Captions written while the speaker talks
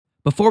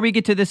Before we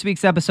get to this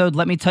week's episode,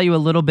 let me tell you a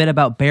little bit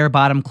about Bare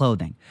Bottom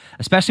Clothing.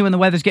 Especially when the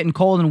weather's getting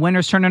cold and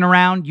winter's turning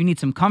around, you need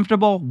some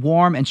comfortable,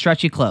 warm, and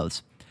stretchy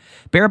clothes.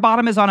 Bare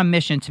Bottom is on a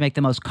mission to make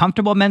the most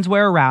comfortable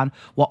menswear around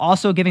while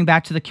also giving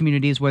back to the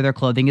communities where their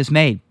clothing is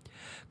made.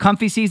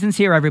 Comfy season's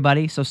here,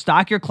 everybody, so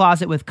stock your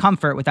closet with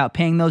comfort without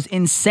paying those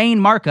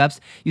insane markups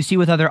you see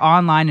with other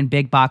online and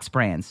big box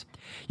brands.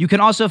 You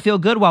can also feel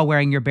good while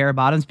wearing your bare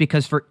bottoms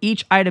because for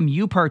each item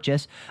you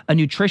purchase, a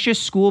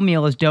nutritious school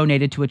meal is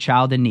donated to a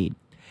child in need.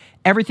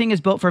 Everything is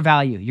built for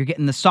value. You're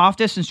getting the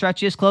softest and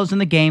stretchiest clothes in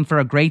the game for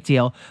a great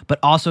deal, but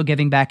also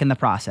giving back in the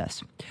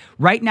process.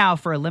 Right now,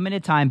 for a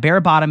limited time,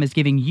 Bare Bottom is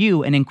giving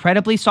you an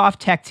incredibly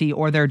soft tech tee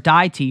or their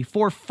dye tee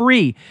for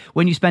free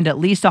when you spend at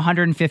least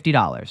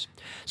 $150.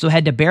 So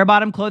head to Bare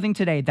Bottom Clothing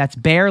today. That's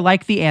bare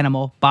like the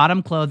animal,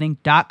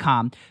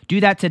 bottomclothing.com.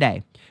 Do that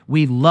today.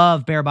 We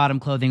love Bare Bottom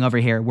Clothing over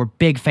here. We're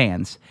big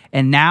fans.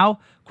 And now,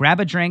 grab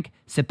a drink,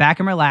 sit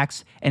back and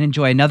relax, and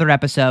enjoy another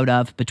episode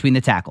of Between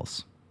the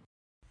Tackles.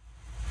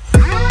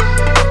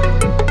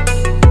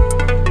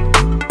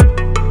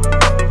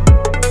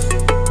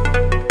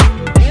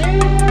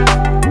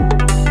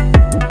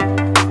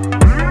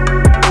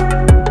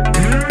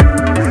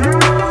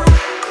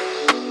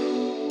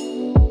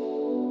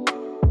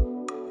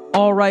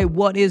 All right,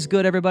 what is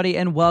good, everybody,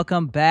 and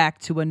welcome back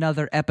to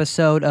another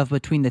episode of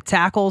Between the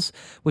Tackles,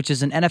 which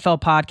is an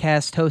NFL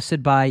podcast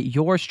hosted by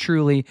yours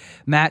truly,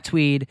 Matt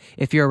Tweed.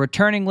 If you're a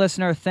returning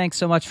listener, thanks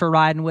so much for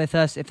riding with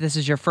us. If this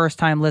is your first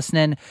time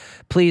listening,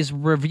 please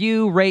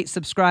review, rate,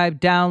 subscribe,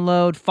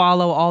 download,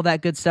 follow, all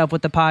that good stuff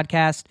with the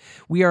podcast.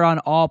 We are on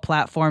all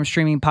platforms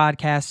streaming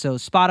podcasts, so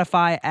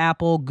Spotify,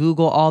 Apple,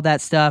 Google, all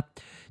that stuff.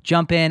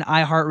 Jump in,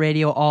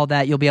 iHeartRadio, all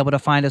that. You'll be able to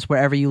find us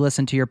wherever you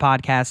listen to your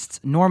podcasts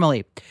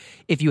normally.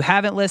 If you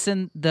haven't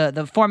listened,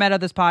 the format of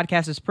this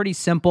podcast is pretty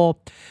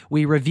simple.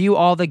 We review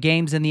all the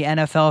games in the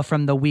NFL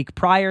from the week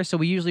prior. So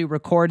we usually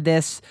record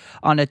this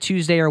on a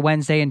Tuesday or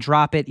Wednesday and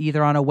drop it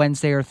either on a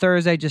Wednesday or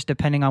Thursday, just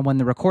depending on when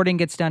the recording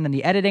gets done and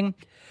the editing.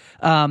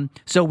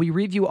 So we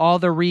review all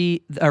the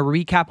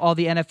recap all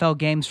the NFL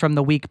games from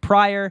the week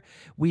prior.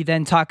 We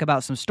then talk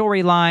about some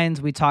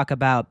storylines. We talk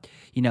about,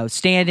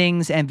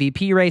 standings,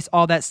 MVP race,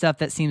 all that stuff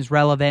that seems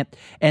relevant.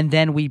 And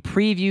then we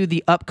preview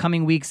the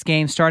upcoming week's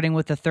game, starting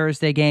with the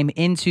Thursday game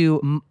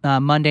into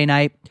Monday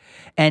night.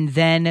 And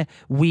then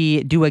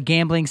we do a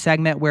gambling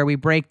segment where we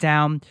break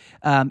down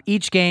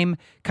each game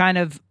kind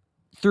of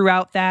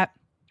throughout that.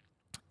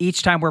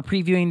 Each time we're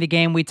previewing the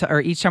game, each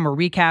time we're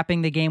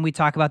recapping the game, we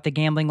talk about the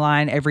gambling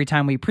line. Every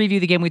time we preview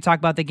the game, we talk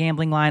about the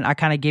gambling line. I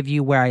kind of give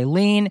you where I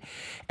lean.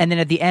 And then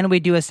at the end, we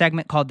do a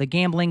segment called the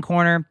Gambling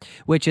Corner,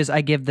 which is I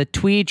give the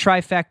Tweed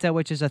Trifecta,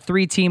 which is a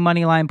 3-team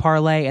money line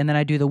parlay. And then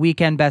I do the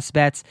Weekend Best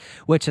Bets,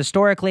 which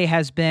historically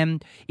has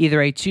been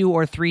either a 2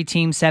 or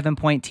 3-team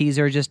 7-point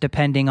teaser, just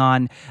depending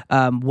on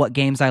what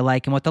games I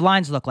like and what the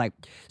lines look like.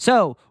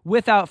 So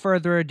without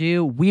further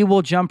ado, we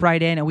will jump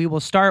right in and we will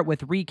start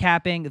with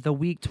recapping the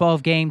Week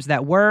 12 games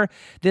that were.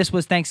 This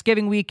was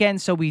Thanksgiving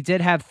weekend, so we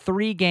did have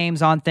 3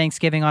 games on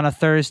Thanksgiving on a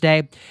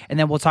Thursday, and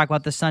then we'll talk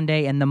about the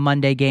Sunday and the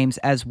Monday games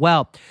as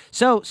well.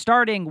 So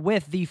starting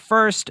with the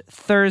first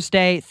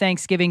Thursday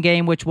Thanksgiving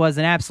game, which was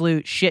an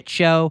absolute shit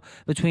show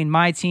between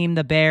my team,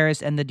 the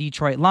Bears, and the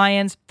Detroit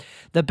Lions.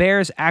 The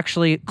Bears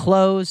actually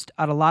closed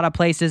at a lot of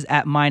places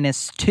at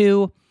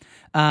 -2.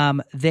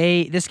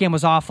 This game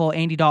was awful.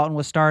 Andy Dalton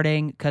was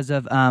starting because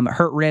of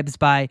hurt ribs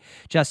by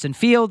Justin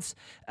Fields.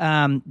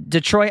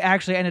 Detroit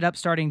actually ended up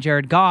starting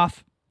Jared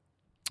Goff.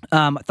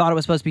 Thought it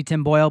was supposed to be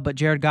Tim Boyle, but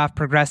Jared Goff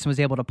progressed and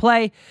was able to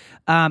play.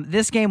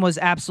 This game was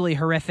absolutely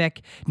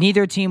horrific.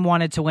 Neither team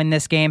wanted to win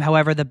this game.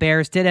 However, the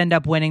Bears did end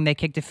up winning. They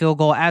kicked a field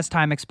goal as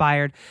time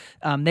expired.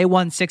 They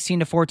won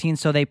 16-14,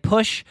 so they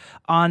push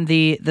on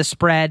the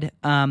spread,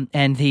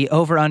 and the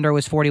over-under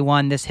was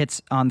 41. This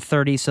hits on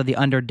 30, so the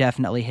under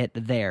definitely hit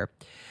there.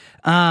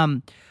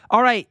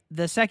 All right,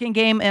 the second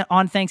game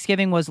on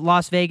Thanksgiving was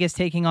Las Vegas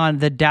taking on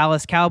the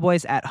Dallas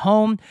Cowboys at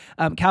home.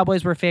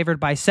 Cowboys were favored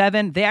by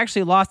 7. They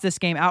actually lost this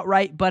game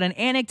outright, but an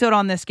anecdote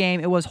on this game,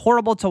 it was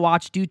horrible to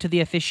watch due to the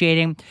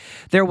officiating.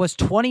 There was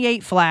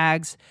 28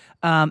 flags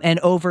and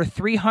over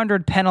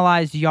 300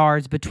 penalized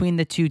yards between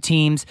the two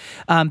teams,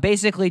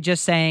 basically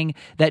just saying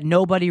that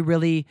nobody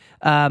really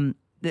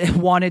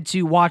wanted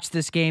to watch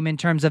this game in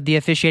terms of the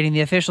officiating.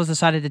 The officials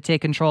decided to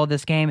take control of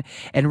this game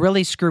and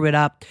really screw it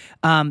up.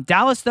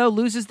 Dallas, though,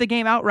 loses the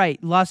game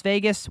outright. Las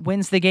Vegas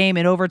wins the game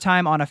in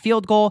overtime on a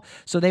field goal,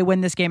 so they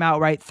win this game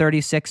outright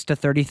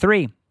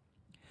 36-33.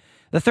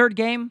 The third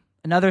game,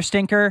 another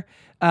stinker,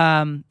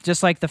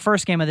 just like the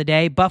first game of the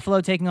day. Buffalo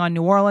taking on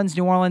New Orleans.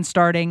 New Orleans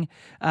starting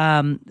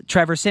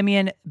Trevor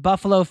Siemian.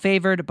 Buffalo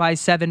favored by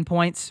 7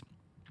 points.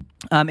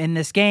 In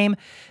this game,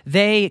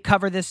 they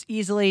cover this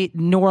easily.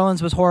 New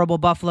Orleans was horrible.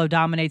 Buffalo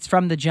dominates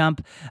from the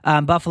jump.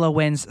 Buffalo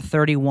wins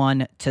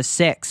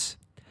 31-6.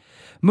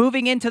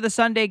 Moving into the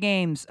Sunday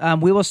games,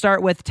 we will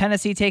start with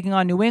Tennessee taking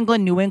on New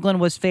England. New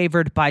England was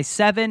favored by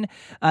 7.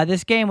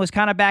 This game was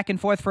kind of back and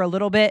forth for a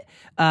little bit.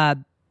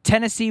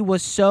 Tennessee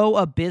was so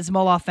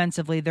abysmal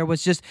offensively. There were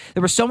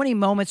so many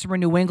moments where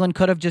New England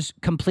could have just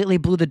completely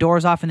blew the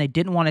doors off and they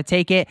didn't want to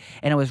take it,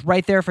 and it was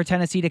right there for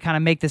Tennessee to kind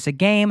of make this a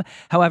game.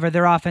 However,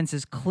 their offense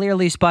is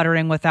clearly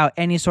sputtering without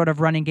any sort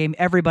of running game.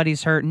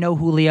 Everybody's hurt. No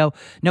Julio,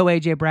 no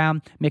A.J.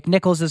 Brown.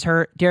 McNichols is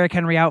hurt. Derrick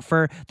Henry out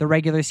for the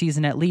regular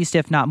season at least,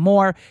 if not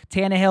more.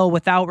 Tannehill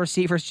without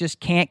receivers just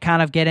can't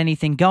kind of get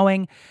anything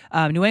going.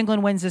 New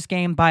England wins this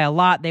game by a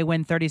lot. They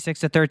win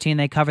 36-13.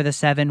 They cover the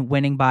 7,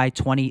 winning by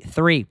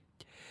 23.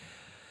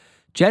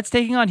 Jets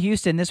taking on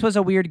Houston. This was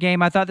a weird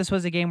game. I thought this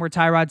was a game where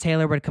Tyrod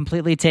Taylor would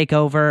completely take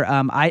over.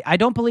 I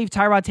don't believe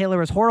Tyrod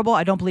Taylor is horrible.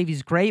 I don't believe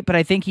he's great, but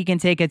I think he can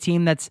take a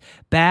team that's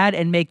bad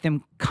and make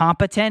them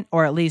competent,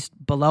 or at least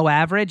below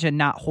average and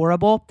not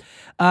horrible.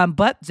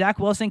 But Zach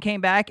Wilson came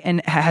back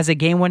and has a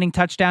game-winning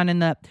touchdown in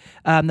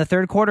the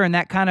third quarter, and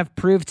that kind of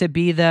proved to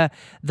be the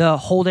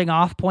holding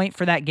off point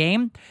for that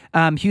game.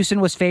 Houston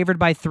was favored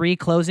by 3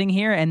 closing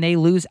here, and they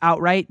lose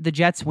outright. The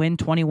Jets win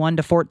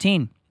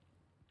 21-14.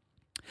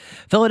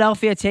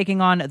 Philadelphia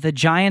taking on the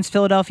Giants.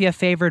 Philadelphia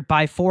favored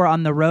by 4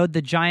 on the road.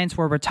 The Giants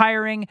were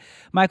retiring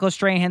Michael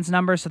Strahan's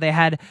number, so they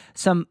had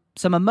some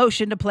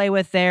emotion to play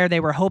with there. They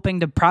were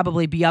hoping to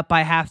probably be up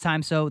by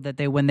halftime so that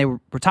when they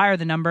retire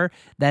the number,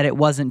 that it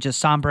wasn't just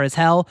somber as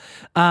hell.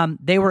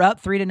 They were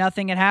up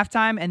 3-0 at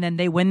halftime, and then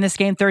they win this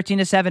game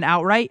 13-7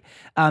 outright.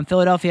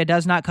 Philadelphia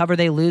does not cover.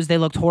 They lose. They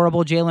looked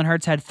horrible. Jalen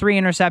Hurts had 3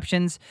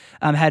 interceptions,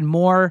 had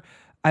more,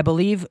 I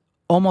believe,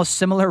 almost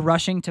similar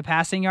rushing to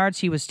passing yards.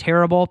 He was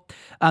terrible.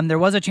 There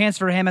was a chance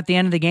for him at the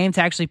end of the game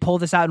to actually pull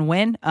this out and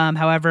win.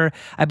 However,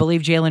 I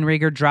believe Jalen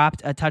Reagor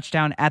dropped a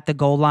touchdown at the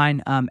goal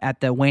line at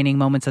the waning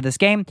moments of this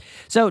game.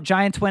 So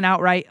Giants win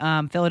outright.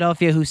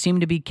 Philadelphia, who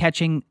seemed to be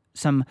catching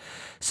some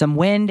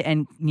wind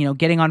and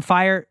getting on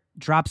fire,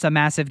 drops a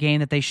massive game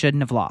that they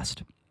shouldn't have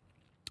lost.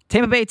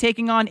 Tampa Bay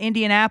taking on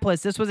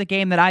Indianapolis. This was a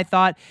game that I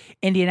thought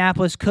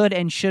Indianapolis could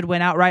and should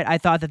win outright. I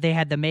thought that they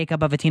had the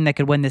makeup of a team that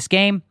could win this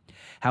game.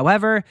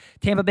 However,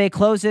 Tampa Bay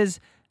closes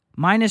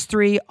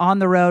 -3 on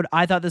the road.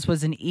 I thought this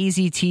was an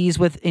easy tease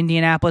with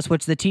Indianapolis,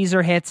 which the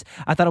teaser hits.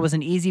 I thought it was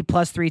an easy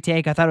 +3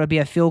 take. I thought it would be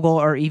a field goal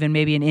or even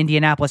maybe an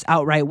Indianapolis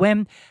outright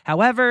win.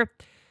 However,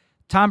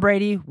 Tom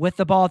Brady with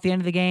the ball at the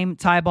end of the game,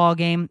 tie ball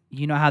game.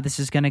 You know how this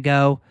is going to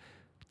go.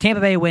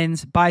 Tampa Bay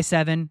wins by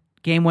 7.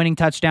 Game-winning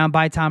touchdown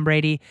by Tom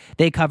Brady.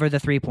 They cover the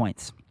 3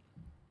 points.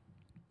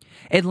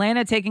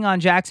 Atlanta taking on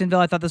Jacksonville.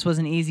 I thought this was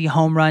an easy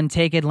home run.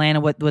 Take Atlanta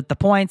with the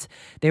points.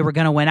 They were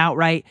going to win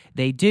outright.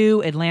 They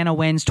do. Atlanta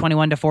wins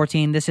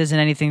 21-14. This isn't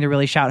anything to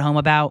really shout home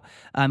about.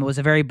 It was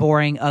a very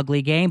boring,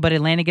 ugly game, but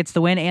Atlanta gets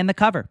the win and the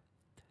cover.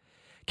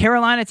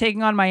 Carolina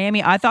taking on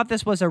Miami. I thought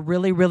this was a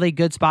really, really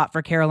good spot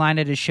for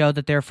Carolina to show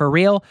that they're for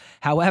real.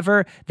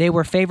 However, they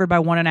were favored by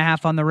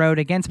 1.5 on the road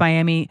against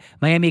Miami.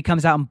 Miami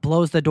comes out and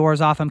blows the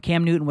doors off them.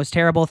 Cam Newton was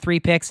terrible. 3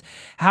 picks.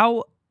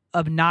 How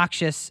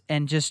obnoxious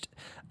and just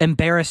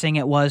embarrassing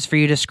it was for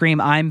you to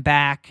scream, "I'm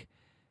back,"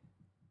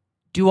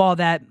 do all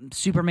that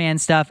Superman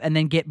stuff, and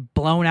then get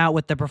blown out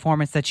with the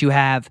performance that you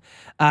have.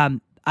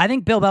 I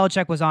think Bill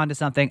Belichick was on to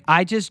something.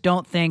 I just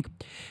don't think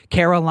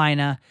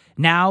Carolina,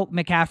 now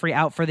McCaffrey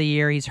out for the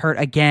year, he's hurt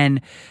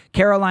again.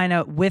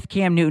 Carolina with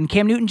Cam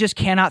Newton just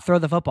cannot throw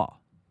the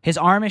football. His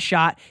arm is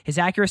shot. His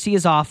accuracy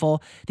is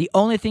awful. The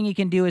only thing he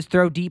can do is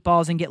throw deep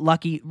balls and get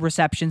lucky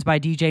receptions by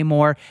DJ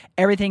Moore.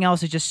 Everything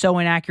else is just so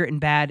inaccurate and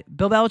bad.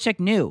 Bill Belichick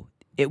knew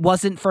it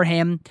wasn't for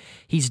him.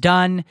 He's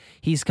done.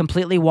 He's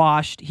completely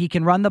washed. He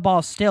can run the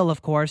ball still,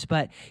 of course,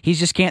 but he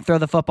just can't throw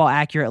the football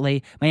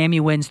accurately. Miami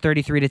wins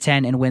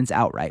 33-10 and wins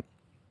outright.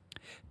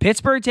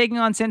 Pittsburgh taking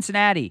on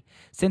Cincinnati.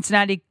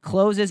 Cincinnati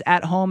closes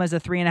at home as a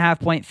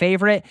 3.5-point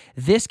favorite.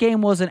 This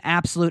game was an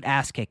absolute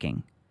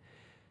ass-kicking.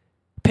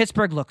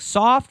 Pittsburgh looks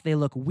soft. They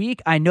look weak.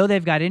 I know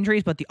they've got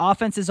injuries, but the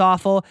offense is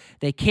awful.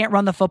 They can't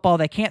run the football.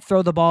 They can't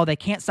throw the ball. They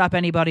can't stop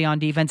anybody on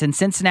defense. And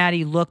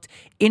Cincinnati looked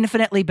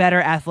infinitely better,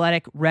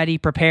 athletic, ready,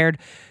 prepared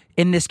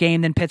in this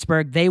game than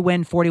Pittsburgh. They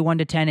win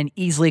 41-10 and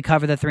easily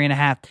cover the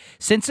 3.5.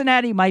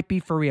 Cincinnati might be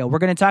for real. We're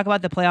going to talk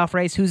about the playoff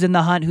race, who's in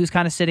the hunt, who's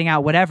kind of sitting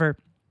out, whatever.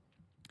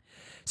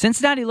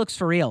 Cincinnati looks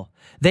for real.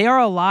 They are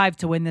alive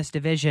to win this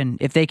division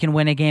if they can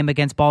win a game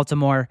against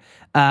Baltimore,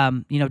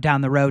 down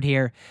the road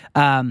here.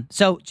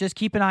 So just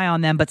keep an eye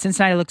on them. But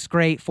Cincinnati looks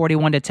great.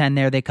 41-10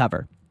 there. They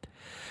cover.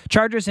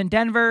 Chargers in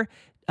Denver.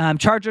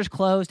 Chargers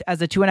closed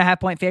as a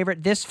 2.5-point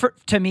favorite. This,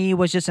 to me,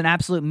 was just an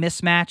absolute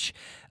mismatch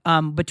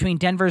between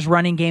Denver's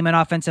running game and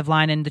offensive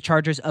line and the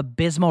Chargers'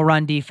 abysmal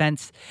run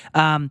defense.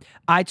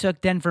 I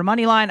took Denver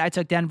money line. I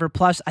took Denver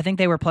plus. I think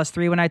they were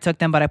 +3 when I took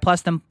them, but I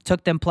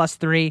took them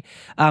 +3.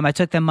 I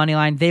took them money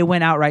line. They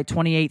went outright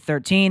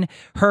 28-13.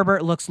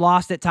 Herbert looks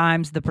lost at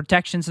times. The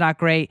protection's not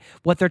great.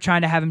 What they're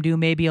trying to have him do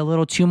may be a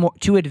little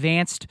too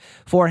advanced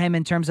for him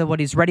in terms of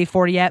what he's ready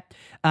for yet.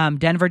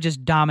 Denver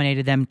just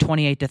dominated them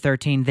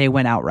 28-13. They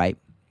went outright.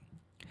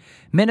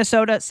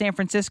 Minnesota, San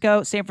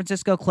Francisco. San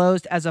Francisco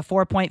closed as a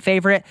 4-point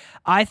favorite.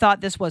 I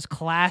thought this was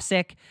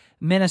classic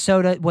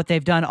Minnesota, what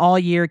they've done all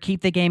year,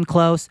 keep the game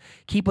close,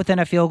 keep within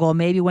a field goal,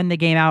 maybe win the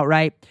game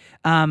outright.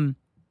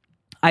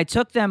 I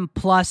took them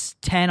plus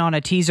 10 on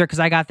a teaser because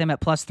I got them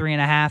at plus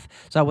 3.5.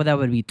 So that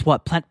would be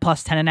what,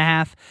 plus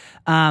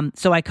 10.5.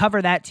 So I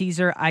cover that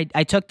teaser.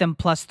 I took them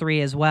plus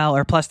 3 as well,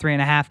 or plus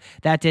 3.5.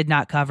 That did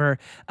not cover.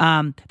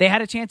 They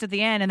had a chance at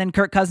the end, and then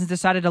Kirk Cousins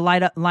decided to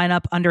line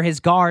up under his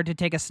guard to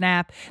take a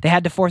snap. They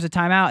had to force a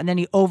timeout, and then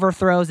he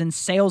overthrows and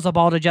sails the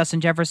ball to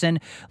Justin Jefferson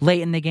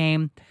late in the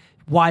game,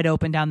 wide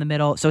open down the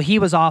middle. So he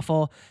was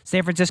awful.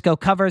 San Francisco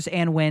covers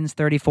and wins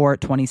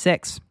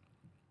 34-26.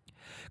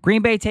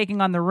 Green Bay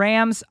taking on the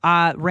Rams.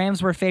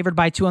 Rams were favored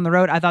by 2 on the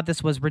road. I thought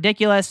this was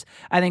ridiculous.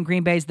 I think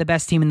Green Bay is the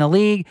best team in the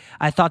league.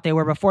 I thought they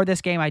were before this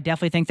game. I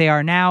definitely think they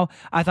are now.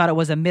 I thought it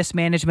was a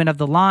mismanagement of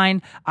the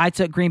line. I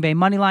took Green Bay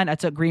money line. I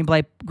took Green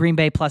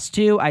Bay plus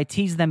 2. I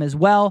teased them as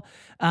well.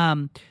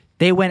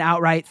 They went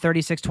outright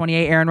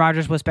 36-28. Aaron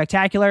Rodgers was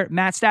spectacular.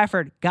 Matt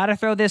Stafford, got to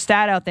throw this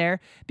stat out there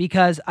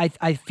because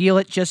I feel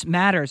it just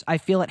matters. I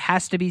feel it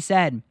has to be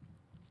said.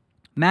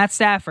 Matt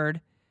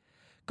Stafford,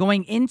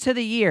 going into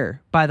the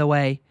year, by the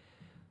way,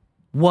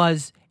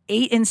 was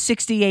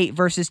 8-68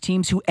 versus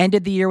teams who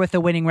ended the year with a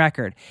winning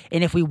record.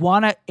 And if we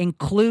want to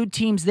include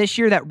teams this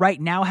year that right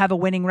now have a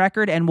winning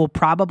record and will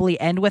probably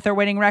end with a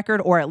winning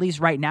record, or at least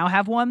right now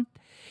have one,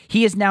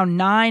 he is now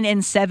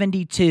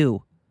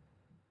 9-72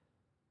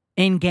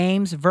 in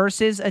games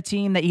versus a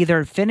team that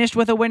either finished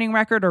with a winning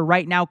record or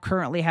right now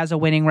currently has a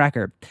winning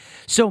record.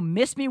 So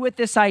miss me with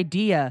this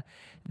idea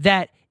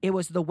that it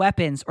was the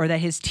weapons or that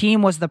his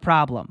team was the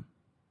problem.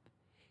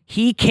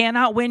 He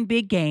cannot win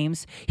big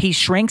games. He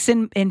shrinks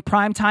in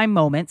primetime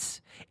moments.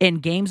 In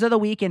games of the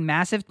week, in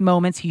massive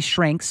moments, he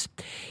shrinks.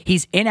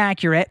 He's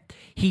inaccurate.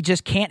 He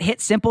just can't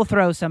hit simple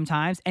throws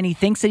sometimes, and he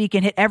thinks that he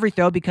can hit every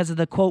throw because of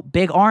the, quote,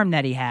 big arm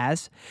that he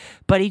has,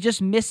 but he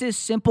just misses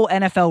simple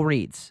NFL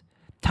reads.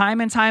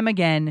 Time and time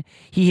again,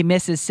 he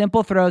misses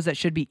simple throws that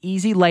should be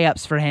easy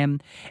layups for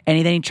him,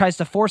 and then he tries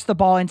to force the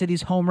ball into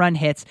these home run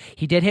hits.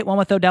 He did hit one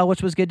with Odell,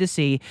 which was good to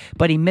see,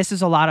 but he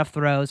misses a lot of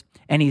throws,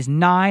 and he's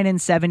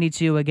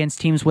 9-72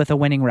 against teams with a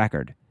winning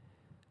record.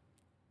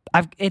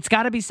 It's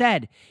got to be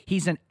said,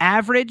 he's an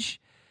average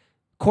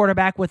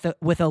quarterback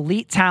with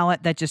elite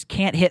talent that just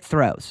can't hit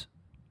throws.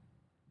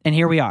 And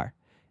here we are.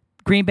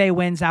 Green Bay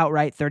wins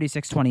outright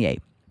 36-28.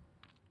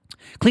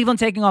 Cleveland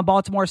taking on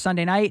Baltimore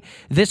Sunday night.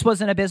 This was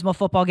an abysmal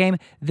football game.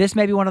 This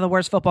may be one of the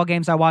worst football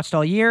games I watched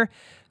all year.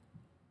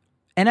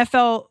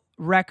 NFL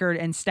record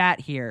and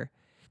stat here.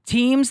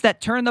 Teams that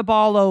turn the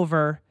ball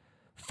over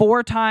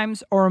 4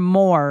 times or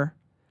more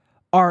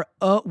were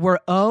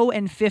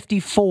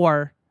 0-54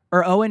 or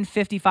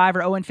 0-55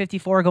 or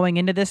 0-54 going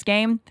into this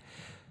game.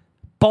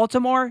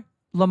 Baltimore,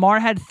 Lamar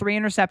had 3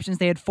 interceptions.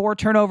 They had 4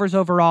 turnovers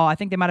overall. I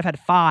think they might have had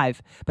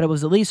 5, but it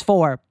was at least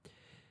 4.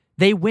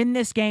 They win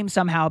this game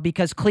somehow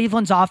because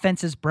Cleveland's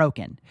offense is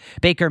broken.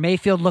 Baker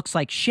Mayfield looks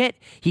like shit.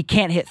 He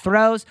can't hit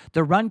throws.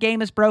 The run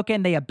game is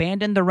broken. They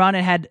abandoned the run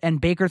and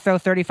Baker throw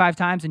 35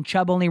 times and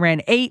Chubb only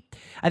ran 8.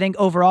 I think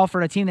overall for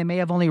a team, they may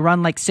have only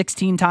run like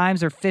 16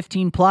 times or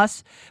 15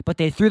 plus, but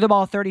they threw the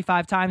ball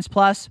 35 times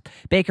plus.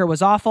 Baker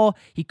was awful.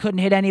 He couldn't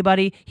hit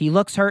anybody. He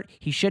looks hurt.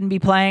 He shouldn't be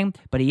playing,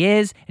 but he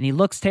is, and he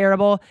looks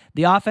terrible.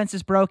 The offense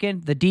is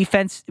broken. The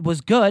defense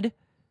was good,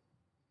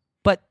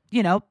 but,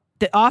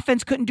 the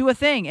offense couldn't do a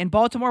thing, and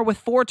Baltimore with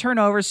 4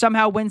 turnovers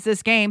somehow wins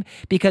this game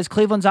because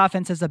Cleveland's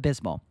offense is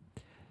abysmal.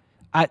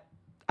 I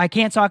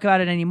can't talk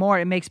about it anymore.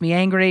 It makes me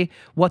angry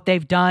what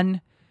they've done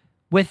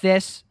with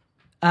this.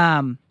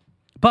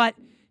 But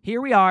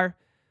here we are.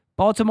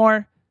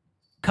 Baltimore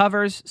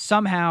covers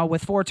somehow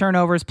with 4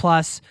 turnovers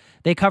plus.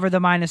 They cover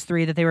the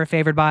 -3 that they were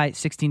favored by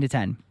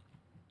 16-10.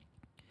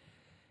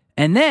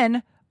 And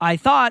then I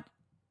thought,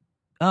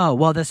 oh,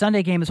 well, the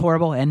Sunday game is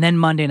horrible, and then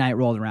Monday night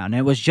rolled around, and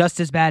it was just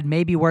as bad,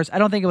 maybe worse. I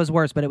don't think it was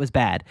worse, but it was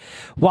bad.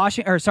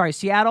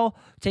 Seattle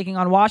taking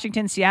on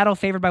Washington. Seattle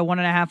favored by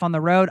 1.5 on the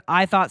road.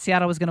 I thought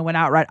Seattle was going to win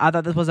outright. I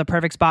thought this was a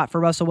perfect spot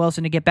for Russell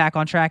Wilson to get back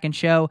on track and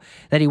show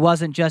that he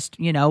wasn't just,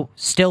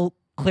 still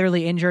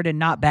clearly injured and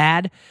not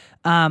bad.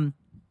 But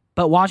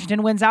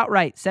Washington wins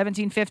outright,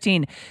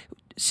 17-15.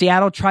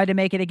 Seattle tried to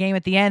make it a game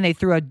at the end. They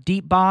threw a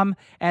deep bomb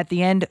at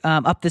the end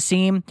up the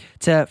seam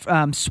to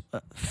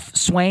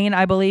Swain,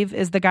 I believe,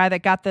 is the guy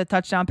that got the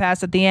touchdown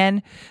pass at the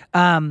end.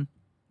 And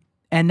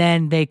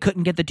then they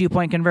couldn't get the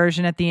 2-point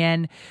conversion at the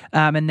end.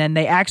 And then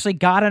they actually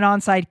got an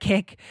onside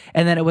kick,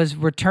 and then it was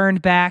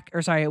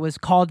it was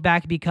called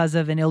back because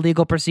of an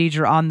illegal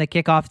procedure on the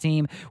kickoff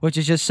team, which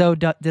is just so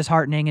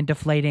disheartening and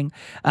deflating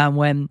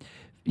when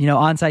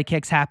onside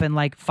kicks happen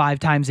like 5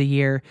 times a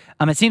year.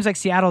 It seems like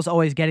Seattle's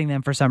always getting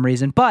them for some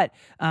reason, but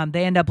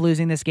they end up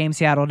losing this game.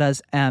 Seattle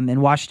does,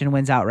 and Washington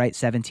wins outright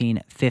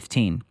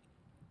 17-15.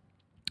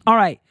 All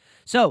right.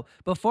 So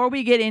before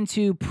we get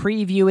into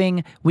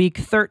previewing Week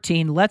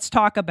 13, let's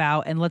talk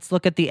about and let's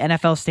look at the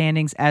NFL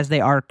standings as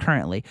they are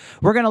currently.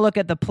 We're going to look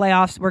at the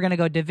playoffs. We're going to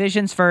go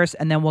divisions first,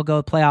 and then we'll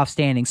go playoff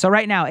standings. So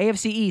right now,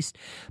 AFC East,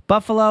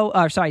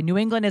 New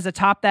England is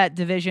atop that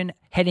division,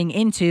 heading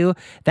into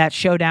that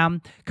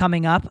showdown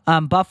coming up.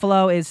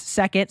 Buffalo is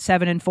second,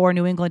 7-4.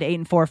 New England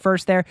 8-4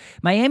 first there.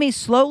 Miami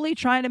slowly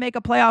trying to make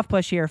a playoff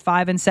push here,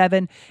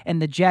 5-7,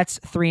 and the Jets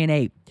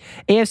 3-8.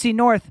 AFC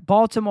North,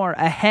 Baltimore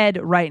ahead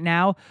right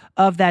now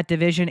of that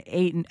division,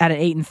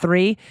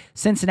 8-3.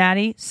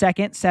 Cincinnati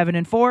second,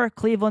 7-4.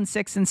 Cleveland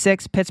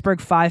 6-6. Pittsburgh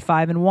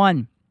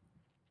 5-1.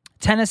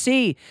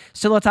 Tennessee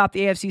still atop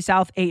the AFC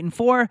South,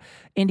 8-4.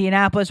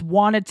 Indianapolis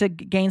wanted to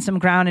gain some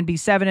ground and be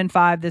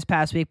 7-5 this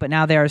past week, but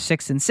now they are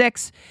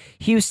 6-6.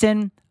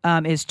 Houston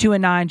is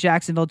 2-9.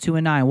 Jacksonville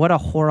 2-9. What a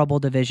horrible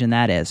division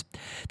that is.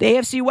 The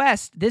AFC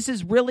West, this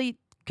is really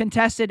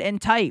contested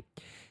and tight.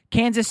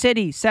 Kansas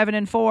City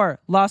 7-4,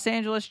 Los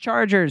Angeles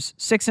Chargers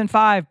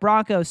 6-5,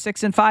 Broncos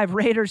 6-5,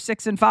 Raiders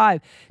 6-5.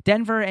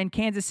 Denver and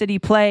Kansas City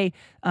play,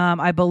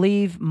 I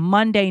believe,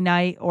 Monday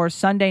night or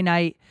Sunday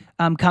night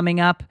coming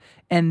up,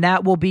 and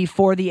that will be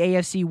for the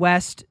AFC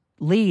West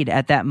lead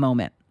at that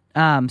moment.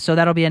 So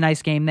that'll be a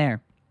nice game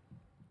there.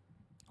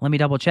 Let me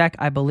double check.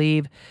 I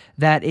believe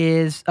that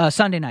is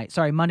Sunday night.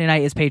 Sorry, Monday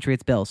night is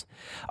Patriots-Bills.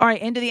 All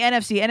right, into the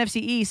NFC. NFC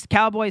East,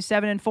 Cowboys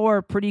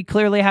 7-4, pretty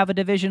clearly have a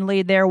division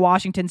lead there.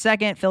 Washington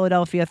second,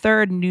 Philadelphia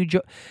third, New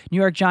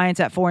York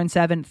Giants at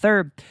 4-7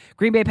 third.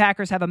 Green Bay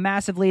Packers have a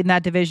massive lead in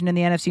that division in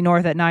the NFC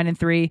North at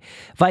 9-3.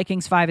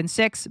 Vikings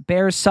 5-6.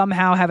 Bears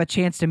somehow have a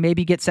chance to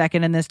maybe get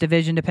second in this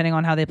division depending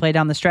on how they play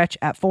down the stretch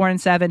at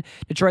 4-7.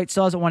 Detroit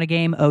still hasn't won a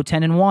game,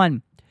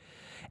 10-1.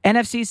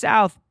 NFC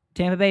South,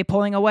 Tampa Bay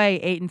pulling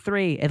away,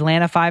 8-3.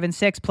 Atlanta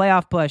 5-6,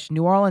 playoff push.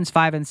 New Orleans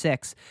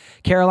 5-6.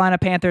 Carolina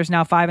Panthers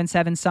now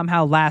 5-7,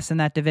 somehow last in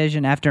that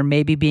division after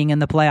maybe being in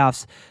the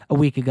playoffs a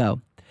week ago.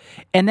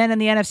 And then in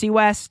the NFC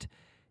West,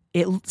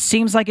 it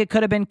seems like it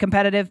could have been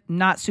competitive,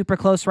 not super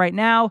close right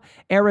now.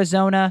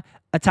 Arizona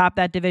atop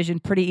that division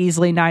pretty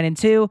easily,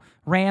 9-2.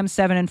 Rams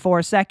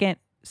 7-4 second.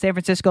 San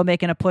Francisco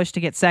making a push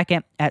to get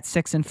second at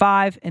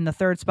 6-5 in the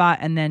third spot,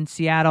 and then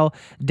Seattle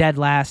dead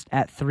last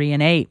at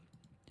 3-8.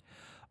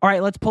 All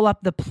right, let's pull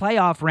up the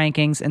playoff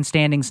rankings and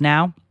standings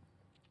now.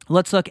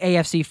 Let's look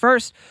AFC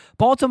first.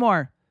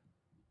 Baltimore,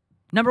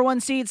 number 1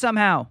 seed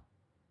somehow.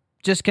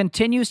 Just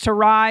continues to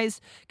rise,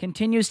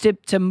 continues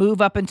to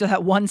move up into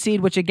that 1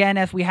 seed, which again,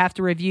 as we have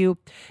to review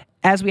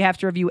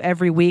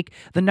every week,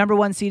 the number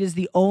 1 seed is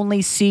the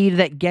only seed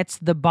that gets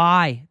the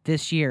bye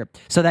this year.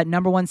 So that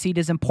number 1 seed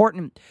is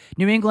important.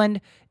 New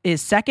England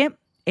is second,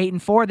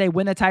 8-4. They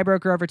win the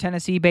tiebreaker over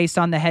Tennessee based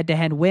on the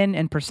head-to-head win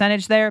and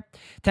percentage there.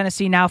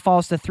 Tennessee now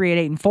falls to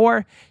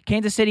 3-8-4.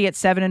 Kansas City at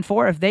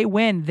 7-4. If they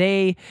win,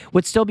 they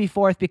would still be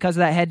fourth because of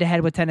that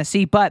head-to-head with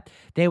Tennessee, but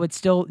they would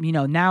still,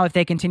 now if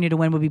they continue to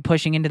win, would be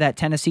pushing into that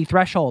Tennessee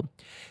threshold.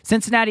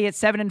 Cincinnati at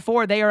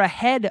 7-4. They are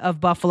ahead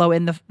of Buffalo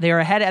they are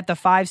ahead at the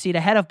 5 seed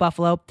ahead of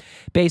Buffalo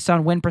based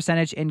on win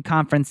percentage in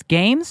conference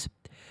games.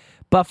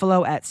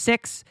 Buffalo at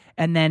 6.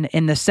 And then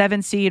in the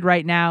 7 seed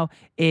right now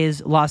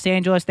is Los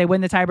Angeles. They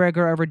win the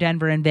tiebreaker over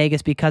Denver and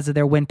Vegas because of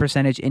their win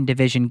percentage in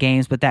division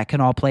games, but that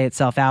can all play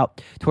itself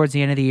out towards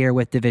the end of the year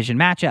with division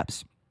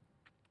matchups.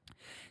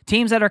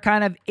 Teams that are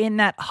kind of in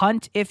that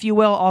hunt, if you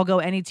will, I'll go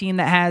any team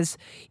that has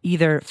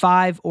either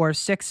 5 or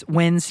 6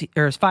 wins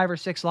or 5 or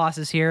 6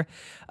 losses here.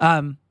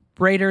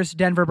 Raiders,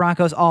 Denver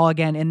Broncos, all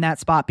again in that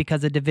spot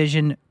because of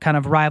division kind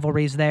of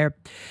rivalries there.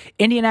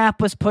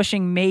 Indianapolis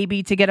pushing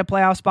maybe to get a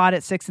playoff spot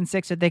at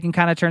 6-6 if they can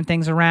kind of turn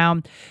things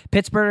around.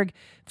 Pittsburgh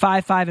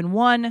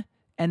 5-1,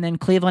 and then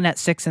Cleveland at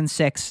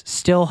 6-6,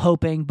 still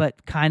hoping,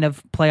 but kind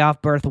of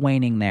playoff berth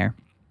waning there.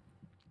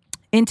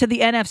 Into the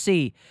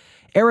NFC.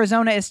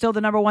 Arizona is still the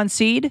number 1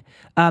 seed.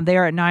 They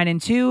are at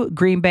 9-2.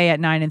 Green Bay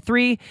at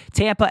 9-3.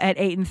 Tampa at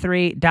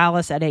 8-3.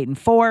 Dallas at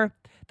 8-4.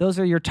 Those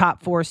are your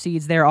top 4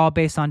 seeds there, all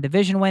based on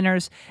division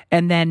winners.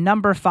 And then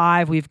number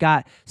 5, we've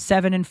got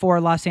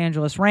 7-4 Los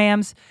Angeles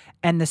Rams.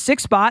 And the 6th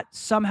spot,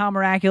 somehow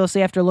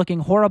miraculously after looking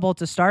horrible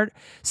to start,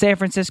 San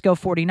Francisco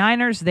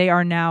 49ers. They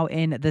are now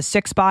in the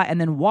 6th spot. And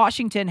then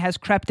Washington has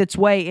crept its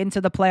way into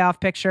the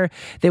playoff picture.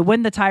 They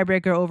win the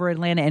tiebreaker over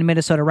Atlanta and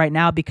Minnesota right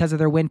now because of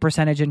their win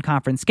percentage in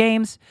conference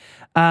games.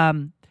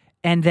 And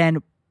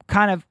then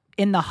kind of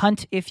in the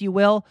hunt, if you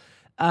will,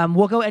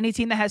 we'll go any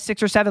team that has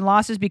 6 or 7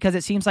 losses because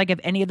it seems like if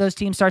any of those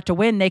teams start to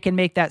win, they can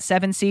make that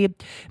 7 seed.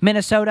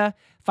 Minnesota,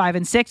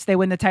 5-6. They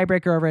win the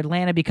tiebreaker over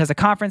Atlanta because of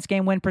conference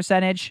game win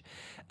percentage.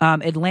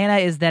 Atlanta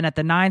is then at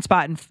the 9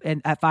 spot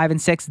and at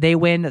 5-6. They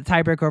win the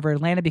tiebreaker over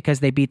Atlanta because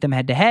they beat them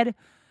head-to-head.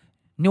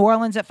 New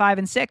Orleans at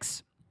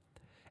 5-6.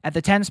 At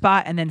the 10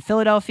 spot, and then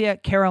Philadelphia,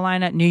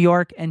 Carolina, New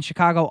York, and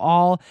Chicago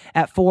all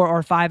at 4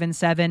 or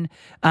 5-7.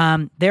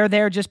 They're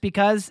there just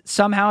because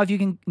somehow if you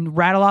can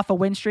rattle off a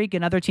win streak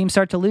and other teams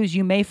start to lose,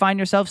 you may find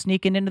yourself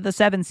sneaking into the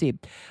 7 seed.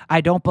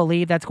 I don't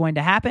believe that's going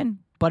to happen,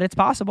 but it's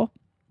possible.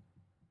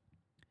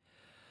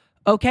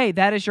 Okay,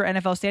 that is your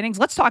NFL standings.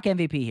 Let's talk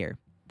MVP here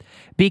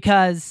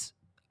because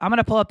I'm going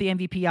to pull up the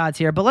MVP odds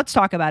here, but let's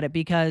talk about it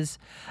because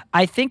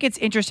I think it's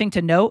interesting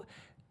to note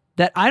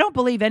that I don't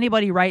believe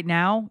anybody right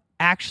now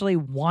actually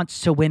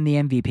wants to win the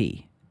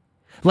MVP.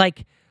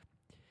 Like,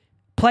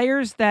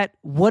 players that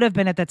would have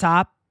been at the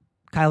top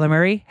Kyler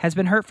Murray has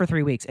been hurt for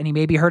 3 weeks, and he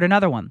may be hurt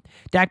another one.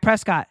 Dak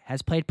Prescott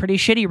has played pretty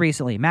shitty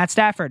recently. Matt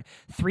Stafford,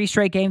 3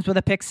 straight games with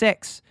a pick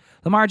 6.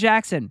 Lamar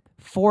Jackson,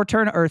 3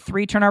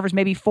 turnovers,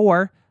 maybe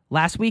 4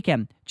 last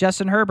weekend.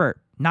 Justin Herbert,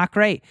 not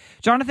great.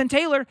 Jonathan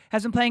Taylor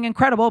has been playing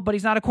incredible, but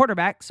he's not a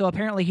quarterback, so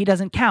apparently he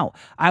doesn't count.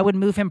 I would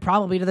move him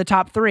probably to the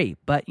top 3,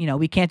 but,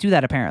 we can't do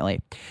that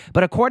apparently.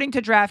 But according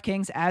to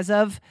DraftKings, as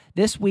of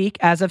this week,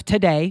 as of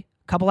today,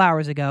 a couple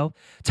hours ago,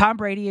 Tom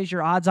Brady is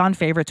your odds-on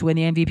favorite to win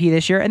the MVP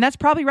this year, and that's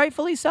probably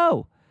rightfully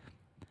so.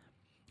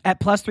 At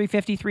plus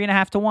 350,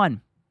 3.5 to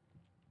 1.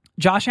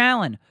 Josh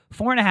Allen,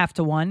 4.5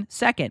 to 1,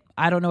 second.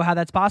 I don't know how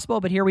that's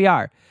possible, but here we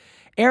are.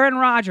 Aaron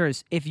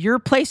Rodgers, if you're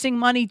placing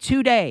money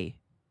today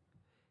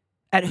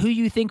at who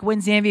you think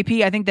wins the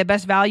MVP, I think the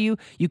best value,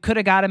 you could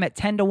have got him at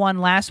 10 to 1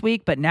 last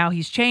week, but now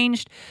he's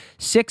changed.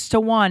 6 to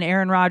 1,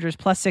 Aaron Rodgers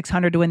plus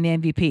 600 to win the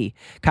MVP.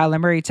 Kyler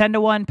Murray 10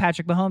 to 1,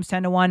 Patrick Mahomes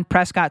 10 to 1,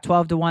 Prescott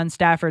 12 to 1,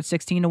 Stafford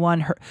 16 to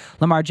 1,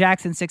 Lamar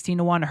Jackson 16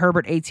 to 1,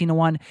 Herbert 18 to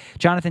 1,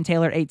 Jonathan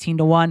Taylor 18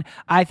 to 1.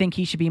 I think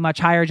he should be much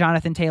higher,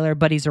 Jonathan Taylor,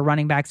 but he's a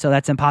running back, so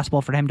that's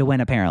impossible for him to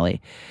win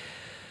apparently.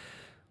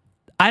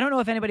 I don't know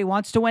if anybody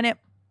wants to win it,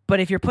 but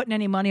if you're putting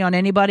any money on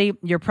anybody,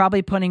 you're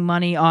probably putting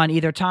money on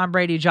either Tom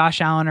Brady, Josh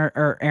Allen,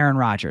 or Aaron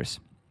Rodgers.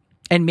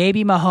 And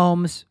maybe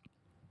Mahomes,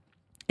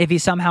 if he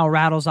somehow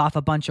rattles off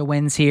a bunch of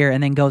wins here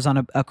and then goes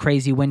on a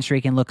crazy win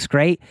streak and looks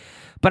great.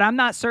 But I'm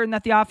not certain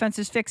that the offense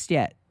is fixed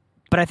yet.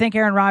 But I think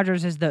Aaron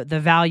Rodgers is the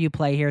value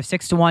play here.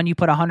 6 to 1, you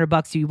put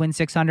 $100, you win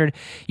 600.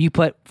 You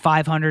put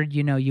 500,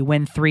 you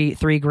win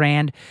three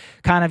grand.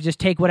 Kind of just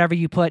take whatever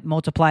you put,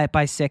 multiply it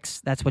by 6.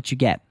 That's what you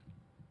get.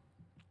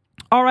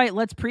 All right,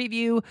 let's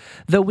preview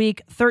the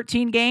Week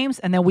 13 games,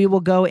 and then we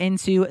will go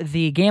into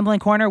the gambling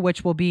corner,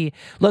 which will be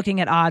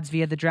looking at odds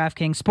via the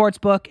DraftKings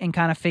Sportsbook and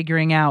kind of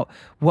figuring out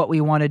what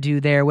we want to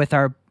do there with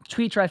our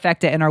tweet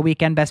trifecta and our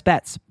weekend best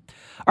bets.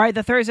 All right,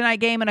 the Thursday night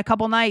game in a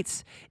couple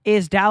nights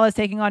is Dallas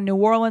taking on New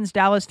Orleans.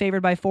 Dallas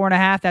favored by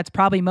 4.5. That's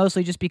probably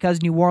mostly just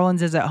because New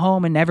Orleans is at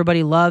home and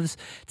everybody loves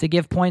to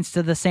give points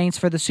to the Saints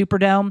for the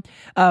Superdome.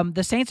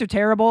 The Saints are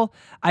terrible.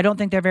 I don't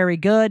think they're very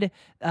good.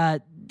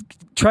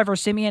 Trevor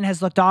Siemian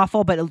has looked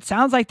awful, but it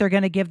sounds like they're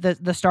going to give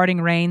the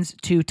starting reins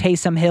to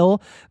Taysom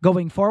Hill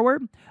going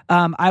forward.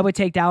 I would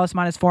take Dallas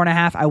minus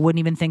 4.5. I wouldn't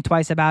even think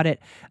twice about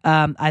it.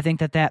 I think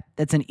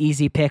that's an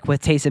easy pick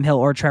with Taysom Hill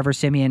or Trevor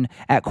Siemian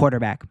at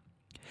quarterback.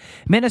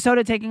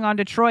 Minnesota taking on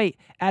Detroit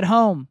at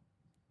home.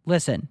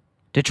 Listen,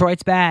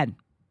 Detroit's bad.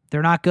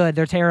 They're not good.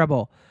 They're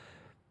terrible.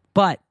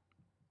 But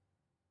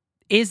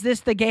is this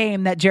the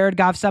game that Jared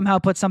Goff somehow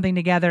puts something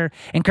together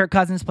and Kirk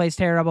Cousins plays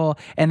terrible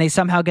and they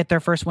somehow get their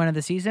first win of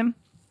the season?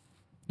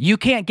 You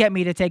can't get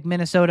me to take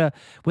Minnesota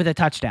with a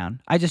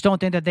touchdown. I just don't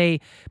think that they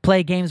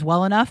play games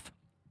well enough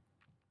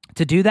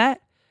to do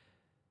that.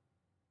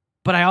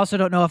 But I also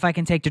don't know if I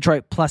can take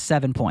Detroit plus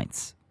 7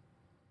 points.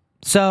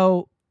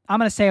 So I'm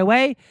going to stay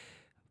away.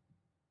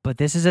 But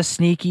this is a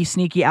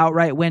sneaky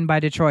outright win by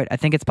Detroit. I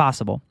think it's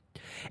possible.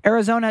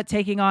 Arizona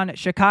taking on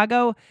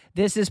Chicago.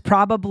 This is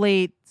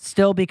probably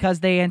still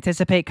because they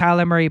anticipate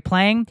Kyler Murray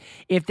playing.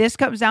 If this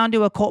comes down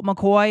to a Colt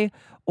McCoy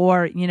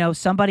or,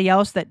 somebody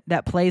else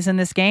that plays in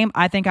this game,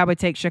 I think I would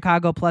take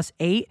Chicago plus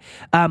 8.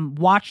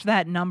 Watch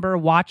that number,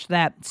 watch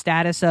that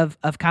status of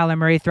Kyler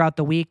Murray throughout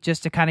the week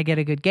just to kind of get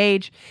a good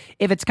gauge.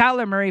 If it's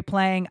Kyler Murray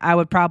playing, I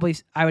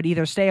would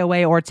either stay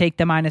away or take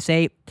the minus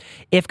 8.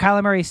 If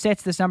Kyler Murray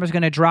sits, this number's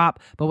going to drop,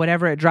 but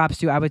whatever it drops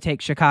to, I would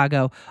take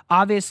Chicago.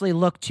 Obviously,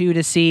 look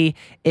to see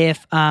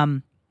if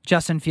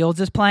Justin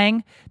Fields is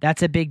playing.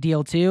 That's a big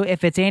deal too.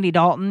 If it's Andy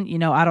Dalton,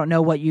 I don't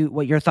know what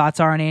your thoughts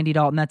are on Andy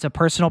Dalton. That's a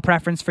personal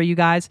preference for you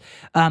guys.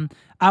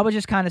 I would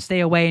just kind of stay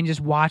away and just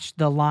watch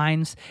the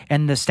lines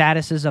and the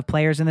statuses of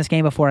players in this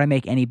game before I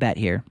make any bet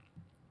here.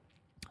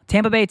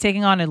 Tampa Bay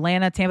taking on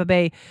Atlanta. Tampa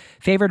Bay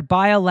favored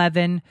by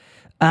 11.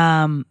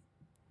 I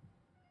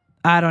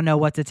don't know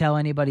what to tell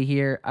anybody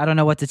here. I don't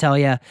know what to tell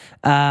you.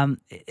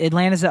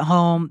 Atlanta's at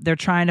home. They're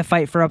trying to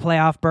fight for a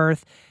playoff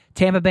berth.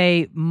 Tampa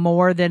Bay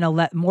more than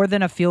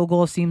a field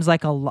goal seems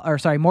like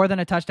more than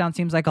a touchdown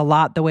seems like a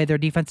lot the way their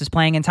defense is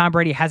playing, and Tom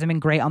Brady hasn't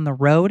been great on the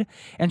road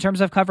in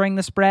terms of covering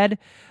the spread.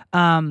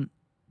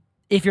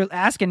 If you're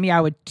asking me, I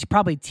would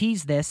probably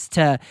tease this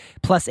to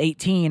plus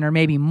 18 or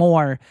maybe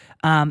more.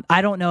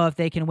 I don't know if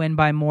they can win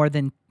by more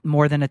than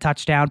a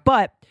touchdown,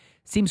 but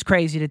seems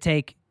crazy to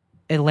take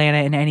Atlanta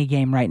in any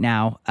game right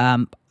now.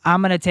 I'm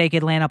going to take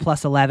Atlanta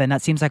plus 11.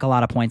 That seems like a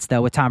lot of points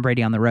though with Tom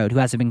Brady on the road, who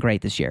hasn't been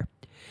great this year.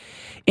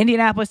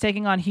 Indianapolis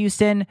taking on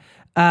Houston.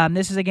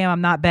 This is a game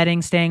I'm not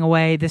betting, staying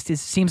away.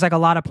 Seems like a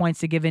lot of points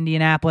to give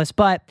Indianapolis,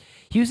 but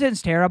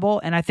Houston's terrible,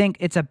 and I think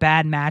it's a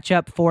bad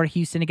matchup for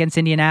Houston against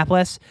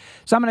Indianapolis.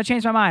 So I'm going to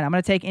change my mind. I'm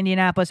going to take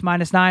Indianapolis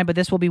minus 9, but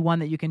this will be one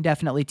that you can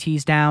definitely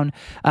tease down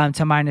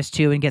to minus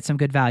 2 and get some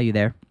good value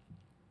there.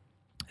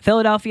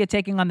 Philadelphia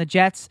taking on the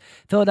Jets.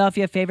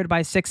 Philadelphia favored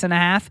by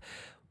 6.5.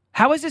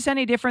 How is this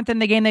any different than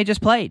the game they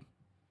just played?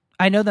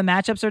 I know the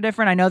matchups are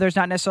different. I know there's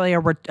not necessarily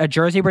a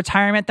jersey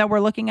retirement that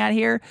we're looking at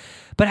here,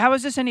 but how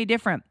is this any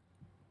different?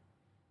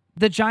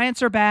 The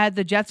Giants are bad.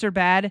 The Jets are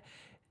bad.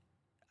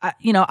 I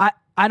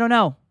don't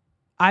know.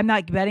 I'm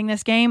not betting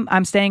this game.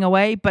 I'm staying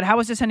away. But how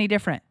is this any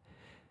different?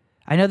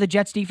 I know the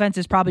Jets defense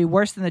is probably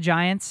worse than the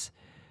Giants,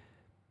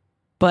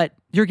 but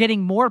you're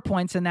getting more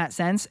points in that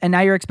sense, and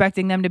now you're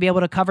expecting them to be able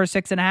to cover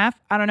 6.5?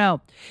 I don't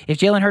know. If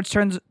Jalen Hurts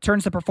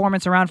turns the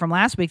performance around from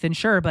last week, then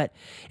sure, but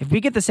if we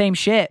get the same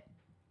shit,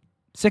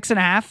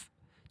 6.5,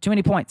 too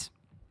many points.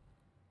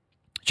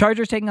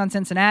 Chargers taking on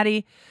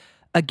Cincinnati.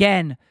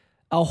 Again,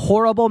 a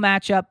horrible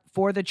matchup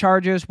for the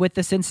Chargers with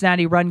the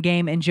Cincinnati run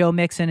game and Joe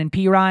Mixon and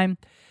Pirine.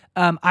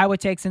 I would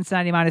take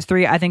Cincinnati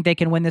 -3. I think they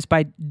can win this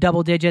by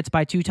double digits,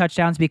 by 2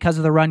 touchdowns because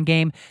of the run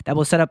game that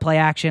will set up play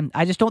action.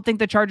 I just don't think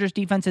the Chargers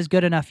defense is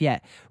good enough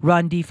yet,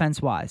 run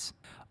defense-wise.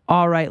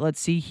 All right, let's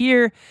see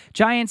here.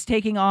 Giants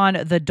taking on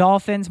the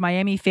Dolphins.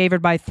 Miami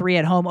favored by 3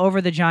 at home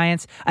over the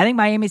Giants. I think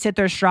Miami's hit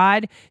their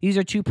stride. These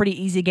are 2 pretty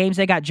easy games.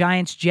 They got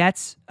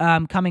Giants-Jets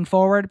coming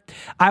forward.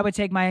 I would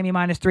take Miami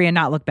 -3 and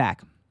not look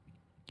back.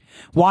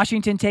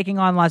 Washington taking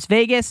on Las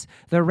Vegas.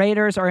 The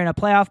Raiders are in a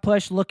playoff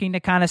push, looking to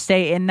kind of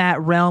stay in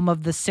that realm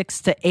of the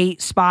 6 to 8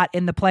 spot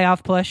in the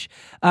playoff push.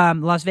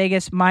 Las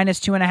Vegas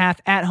 -2.5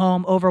 at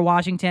home over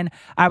Washington.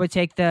 I would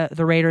take the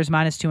Raiders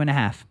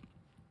 -2.5.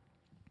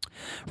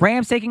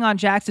 Rams taking on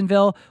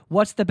Jacksonville.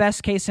 What's the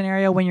best case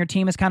scenario when your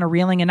team is kind of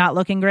reeling and not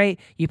looking great?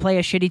 You play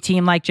a shitty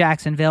team like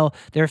Jacksonville.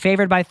 They're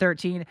favored by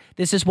 13.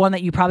 This is one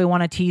that you probably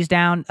want to tease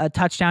down a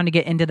touchdown to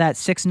get into that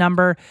 6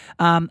 number.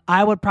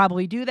 I would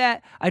probably do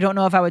that. I don't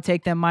know if I would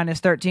take them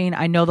 -13.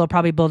 I know they'll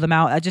probably build them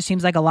out. It just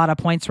seems like a lot of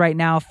points right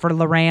now for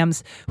the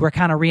Rams who are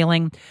kind of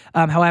reeling.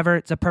 However,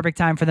 it's a perfect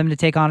time for them to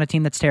take on a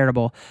team that's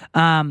terrible.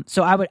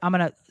 So I'm going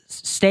to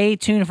stay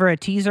tuned for a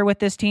teaser with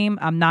this team.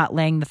 I'm not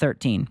laying the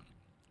 13.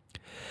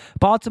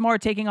 Baltimore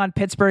taking on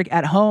Pittsburgh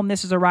at home.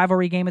 This is a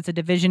rivalry game. It's a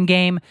division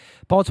game.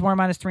 Baltimore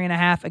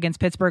 -3.5 against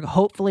Pittsburgh.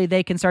 Hopefully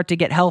they can start to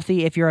get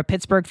healthy. If you're a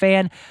Pittsburgh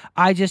fan,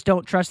 I just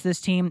don't trust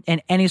this team in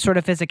any sort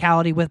of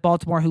physicality with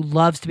Baltimore, who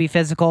loves to be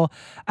physical.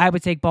 I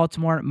would take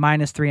Baltimore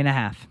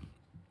 -3.5.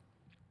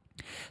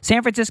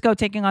 San Francisco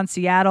taking on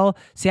Seattle.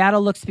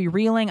 Seattle looks to be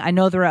reeling. I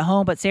know they're at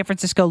home, but San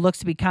Francisco looks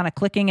to be kind of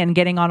clicking and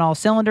getting on all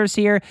cylinders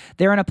here.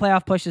 They're in a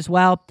playoff push as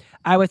well.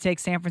 I would take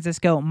San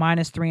Francisco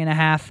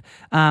 -3.5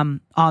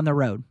 on the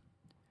road.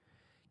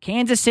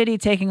 Kansas City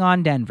taking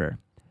on Denver.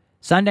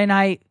 Sunday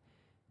night,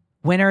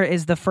 winner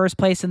is the first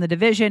place in the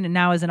division and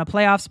now is in a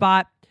playoff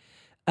spot.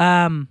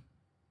 10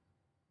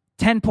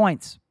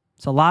 points.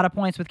 It's a lot of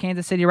points with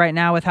Kansas City right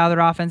now with how their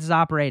offense is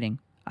operating.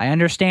 I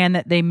understand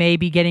that they may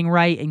be getting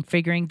right and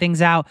figuring things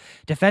out.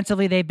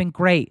 Defensively, they've been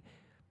great.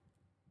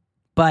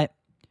 But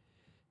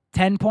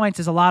 10 points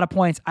is a lot of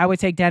points. I would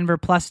take Denver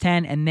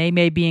 +10, and they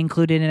may be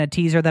included in a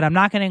teaser that I'm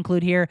not going to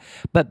include here,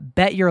 but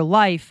bet your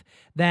life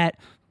that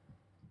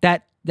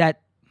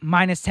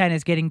 -10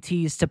 is getting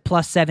teased to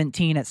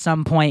 +17 at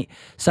some point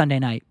Sunday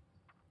night.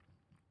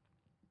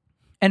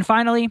 And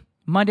finally,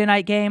 Monday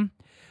night game.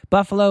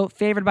 Buffalo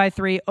favored by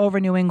 3 over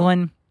New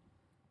England.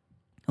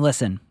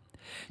 Listen,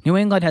 New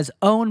England has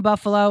owned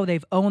Buffalo.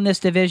 They've owned this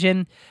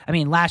division. I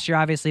mean, last year,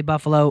 obviously,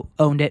 Buffalo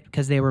owned it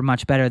because they were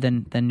much better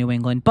than New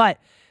England. But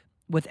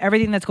with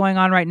everything that's going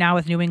on right now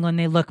with New England,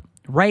 they look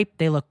ripe.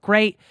 They look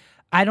great.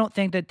 I don't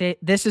think that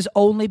this is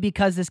only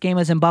because this game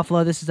is in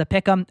Buffalo. This is a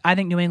pick'em. I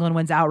think New England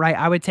wins outright.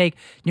 I would take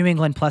New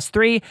England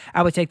 +3.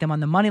 I would take them on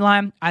the money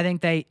line. I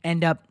think they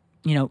end up,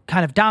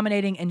 kind of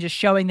dominating and just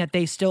showing that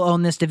they still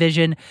own this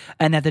division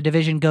and that the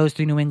division goes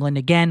through New England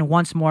again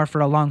once more for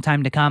a long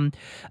time to come.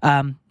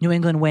 New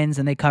England wins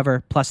and they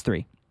cover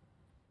 +3.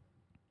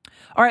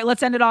 All right,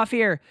 let's end it off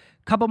here.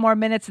 Couple more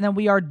minutes and then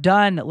we are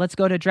done. Let's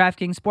go to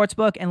DraftKings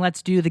Sportsbook and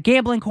let's do the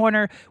gambling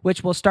corner,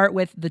 which will start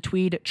with the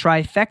Tweed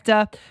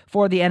trifecta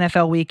for the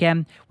NFL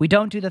weekend. We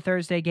don't do the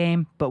Thursday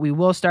game, but we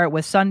will start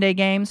with Sunday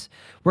games.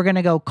 We're going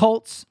to go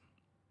Colts,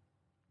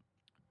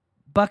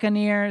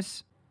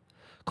 Buccaneers,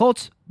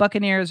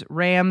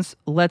 Rams.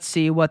 Let's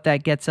see what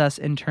that gets us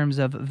in terms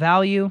of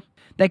value.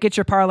 That gets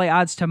your parlay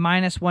odds to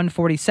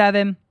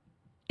 -147.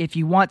 If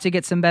you want to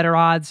get some better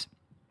odds,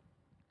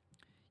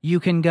 you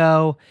can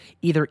go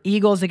either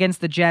Eagles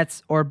against the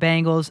Jets or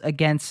Bengals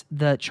against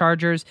the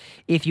Chargers.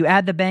 If you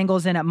add the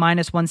Bengals in at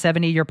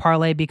 -170, your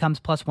parlay becomes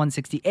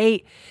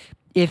 +168.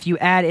 If you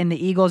add in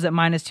the Eagles at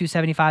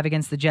 -275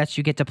 against the Jets,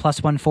 you get to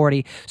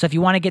 +140. So if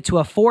you want to get to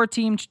a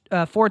four-team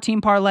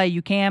parlay,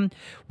 you can.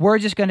 We're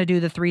just going to do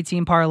the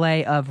 3-team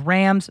parlay of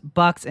Rams,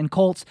 Bucks, and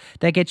Colts.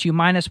 That gets you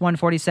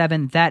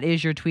 -147. That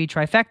is your Tweed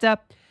trifecta.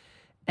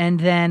 And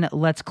then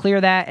let's clear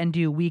that and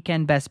do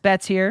weekend best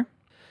bets here.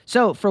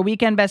 So for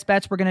weekend best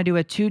bets, we're going to do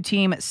a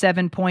 2-team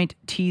 7-point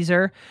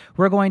teaser.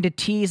 We're going to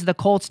tease the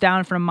Colts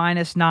down from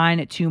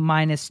 -9 to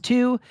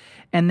 -2.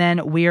 And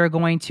then we are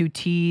going to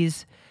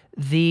tease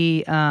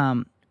the,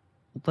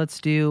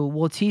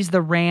 we'll tease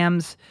the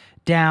Rams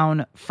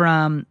down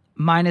from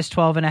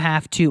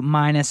 -12.5 to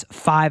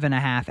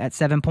 -5.5 at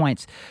 7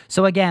 points.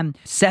 So again,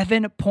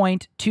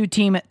 7-point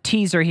 2-team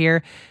teaser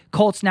here.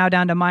 Colts now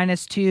down to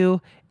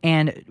 -2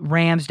 and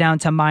Rams down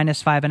to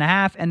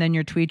 -5.5. And then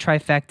your Tweed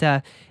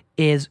trifecta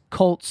is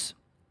Colts,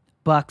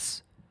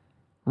 Bucks,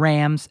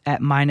 Rams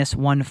at minus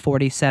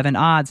 147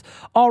 odds.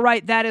 All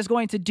right, that is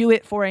going to do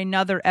it for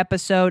another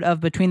episode of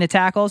Between the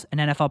Tackles, an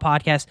NFL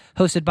podcast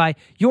hosted by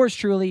yours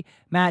truly,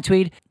 Matt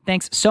Tweed.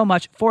 Thanks so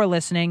much for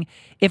listening.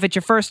 If it's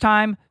your first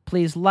time,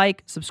 please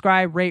like,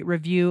 subscribe, rate,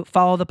 review,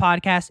 follow the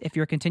podcast. If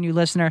you're a continued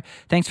listener,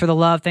 thanks for the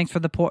love. Thanks for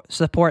the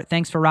support.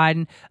 Thanks for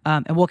riding.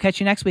 And we'll catch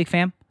you next week,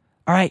 fam.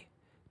 All right.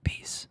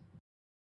 Peace.